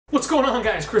going on,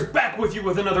 guys? Chris back with you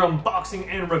with another unboxing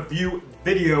and review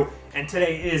video, and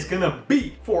today is gonna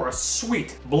be for a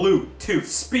sweet Bluetooth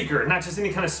speaker. Not just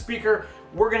any kind of speaker.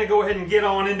 We're gonna go ahead and get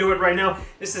on into it right now.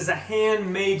 This is a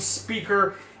handmade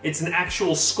speaker. It's an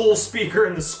actual skull speaker,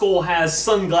 and the skull has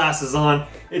sunglasses on.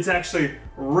 It's actually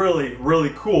really,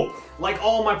 really cool. Like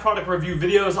all my product review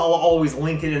videos, I'll always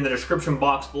link it in the description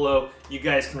box below. You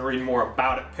guys can read more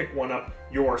about it. Pick one up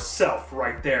yourself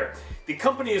right there. The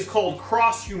company is called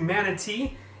Cross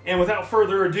Humanity, and without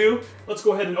further ado, let's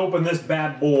go ahead and open this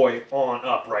bad boy on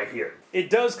up right here. It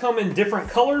does come in different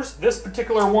colors. This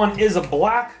particular one is a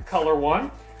black color one.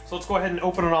 So let's go ahead and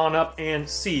open it on up and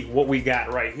see what we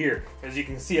got right here. As you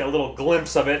can see, a little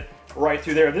glimpse of it right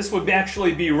through there. This would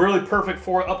actually be really perfect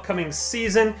for upcoming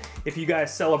season. If you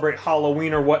guys celebrate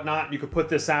Halloween or whatnot, you could put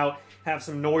this out, have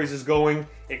some noises going,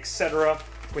 etc.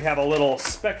 We have a little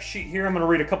spec sheet here. I'm gonna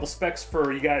read a couple specs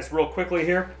for you guys real quickly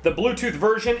here. The Bluetooth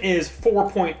version is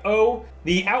 4.0.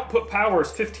 The output power is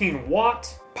 15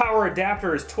 watt. Power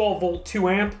adapter is 12 volt, 2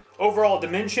 amp. Overall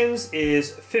dimensions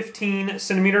is 15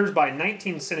 centimeters by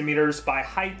 19 centimeters by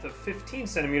height of 15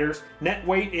 centimeters. Net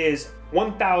weight is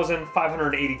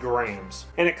 1,580 grams.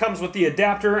 And it comes with the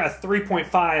adapter, a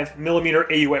 3.5 millimeter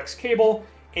AUX cable,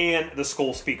 and the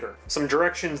skull speaker. Some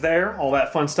directions there, all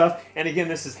that fun stuff. And again,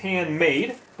 this is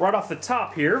handmade. Right off the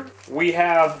top here, we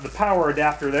have the power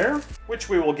adapter there, which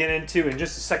we will get into in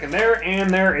just a second there. And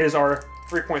there is our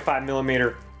 3.5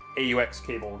 millimeter AUX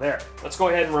cable there. Let's go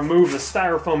ahead and remove the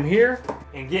styrofoam here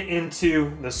and get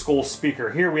into the skull speaker.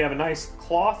 Here we have a nice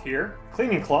cloth here,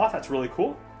 cleaning cloth. That's really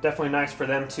cool. Definitely nice for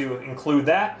them to include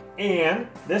that. And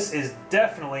this is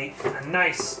definitely a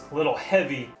nice little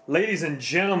heavy. Ladies and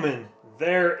gentlemen,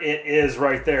 there it is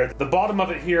right there. The bottom of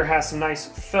it here has some nice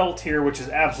felt here, which is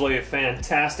absolutely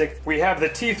fantastic. We have the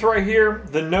teeth right here,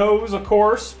 the nose, of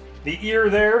course, the ear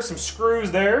there, some screws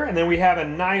there, and then we have a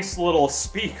nice little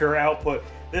speaker output.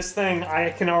 This thing, I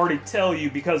can already tell you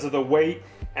because of the weight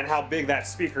and how big that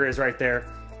speaker is right there,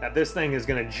 that this thing is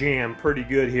gonna jam pretty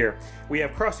good here. We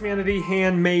have Cross Humanity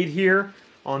handmade here.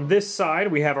 On this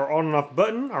side, we have our on and off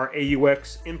button, our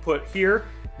AUX input here,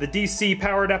 the DC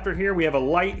power adapter here, we have a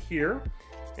light here.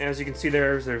 And as you can see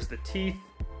there's the teeth,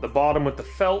 the bottom with the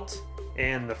felt,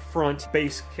 and the front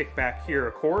bass kickback here,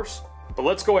 of course. But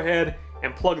let's go ahead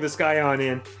and plug this guy on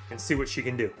in and see what she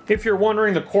can do. If you're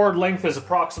wondering, the cord length is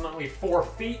approximately 4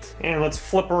 feet. And let's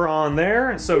flip her on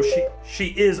there. And so she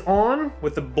is on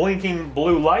with the blinking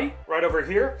blue light right over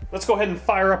here. Let's go ahead and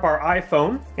fire up our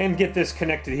iPhone and get this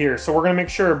connected here. So we're gonna make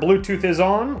sure Bluetooth is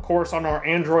on, of course, on our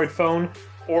Android phone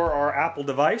or our Apple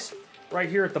device. Right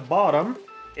here at the bottom,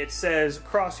 it says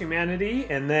Cross Humanity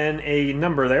and then a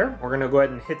number there. We're gonna go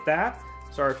ahead and hit that.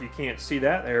 Sorry if you can't see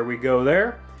that. There we go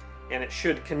there. And it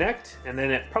should connect, and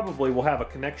then it probably will have a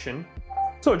connection.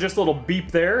 So just a little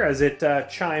beep there as it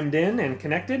chimed in and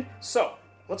connected. So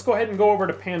let's go ahead and go over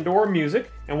to Pandora Music,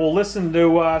 and we'll listen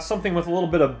to something with a little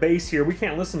bit of bass here. We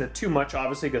can't listen to too much,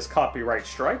 obviously, because copyright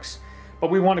strikes, but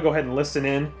we want to go ahead and listen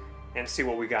in and see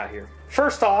what we got here.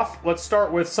 First off, let's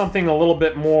start with something a little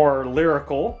bit more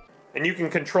lyrical, and you can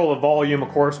control the volume, of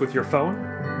course, with your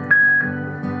phone.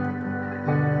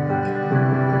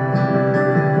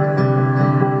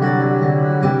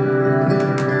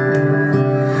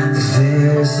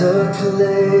 A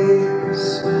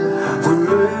place where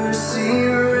mercy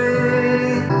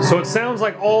reigns. So it sounds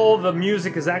like all the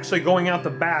music is actually going out the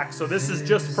back, so this is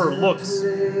just for looks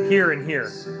here and here.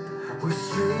 Where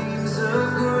streams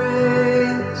of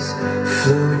grace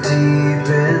flow deep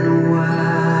and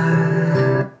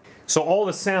wide. So all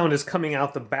the sound is coming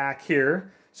out the back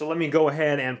here. So let me go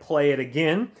ahead and play it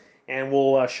again, and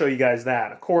we'll show you guys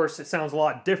that. Of course, it sounds a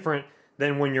lot different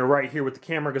than when you're right here with the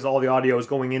camera, because all the audio is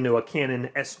going into a Canon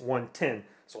S110.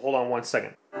 So hold on one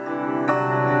second. Where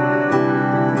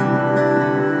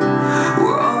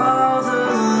all the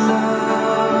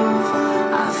love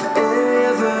I've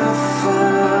ever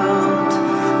found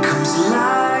comes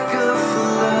like a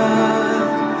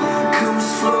flood, comes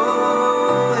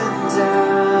flowing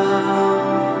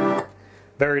down.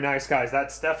 Very nice, guys.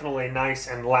 That's definitely nice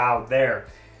and loud there.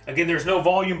 Again, there's no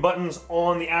volume buttons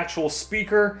on the actual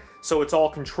speaker, so it's all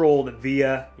controlled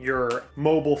via your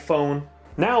mobile phone.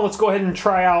 Now let's go ahead and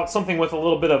try out something with a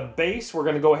little bit of bass. We're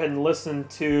going to go ahead and listen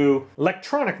to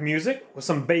electronic music with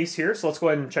some bass here, so let's go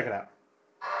ahead and check it out.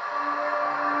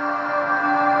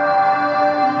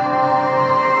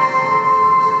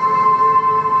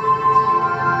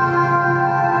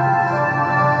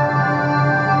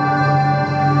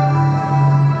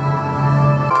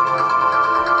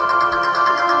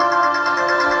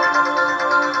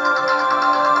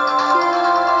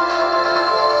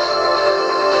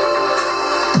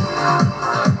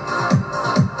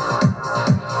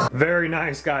 Very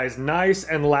nice, guys. Nice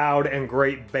and loud and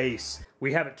great bass.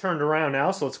 We have it turned around now,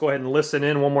 so let's go ahead and listen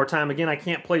in one more time. Again, I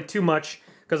can't play too much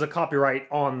because of copyright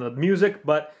on the music,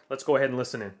 but let's go ahead and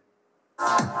listen in.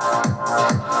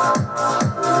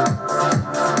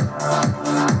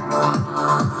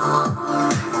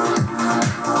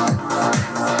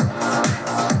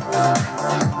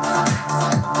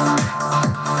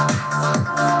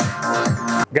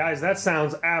 Guys, that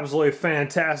sounds absolutely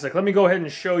fantastic. Let me go ahead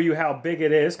and show you how big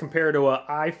it is compared to an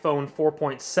iPhone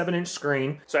 4.7-inch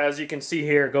screen. So as you can see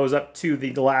here, it goes up to the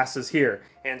glasses here.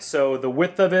 And so the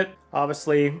width of it,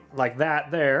 obviously like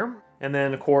that there. And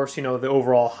then of course, you know, the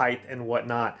overall height and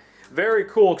whatnot. Very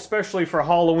cool, especially for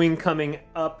Halloween coming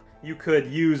up. You could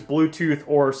use Bluetooth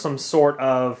or some sort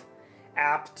of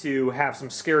app to have some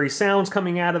scary sounds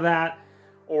coming out of that.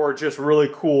 Or just really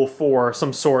cool for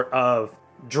some sort of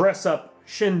dress up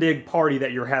shindig party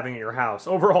that you're having at your house.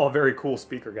 Overall, a very cool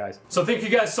speaker, guys. So thank you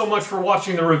guys so much for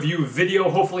watching the review video.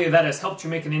 Hopefully that has helped you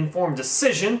make an informed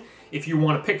decision if you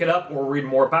want to pick it up or read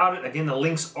more about it. Again, the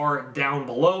links are down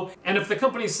below. And if the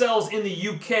company sells in the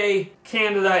UK,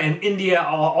 Canada, and India,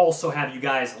 I'll also have you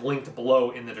guys linked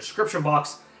below in the description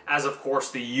box, as of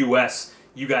course the US.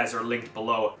 You guys are linked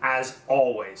below as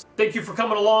always. Thank you for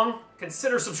coming along.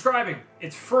 Consider subscribing.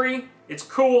 It's free, it's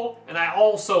cool, and I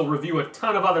also review a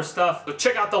ton of other stuff. So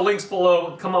check out the links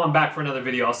below. Come on back for another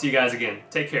video. I'll see you guys again.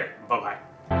 Take care. Bye-bye.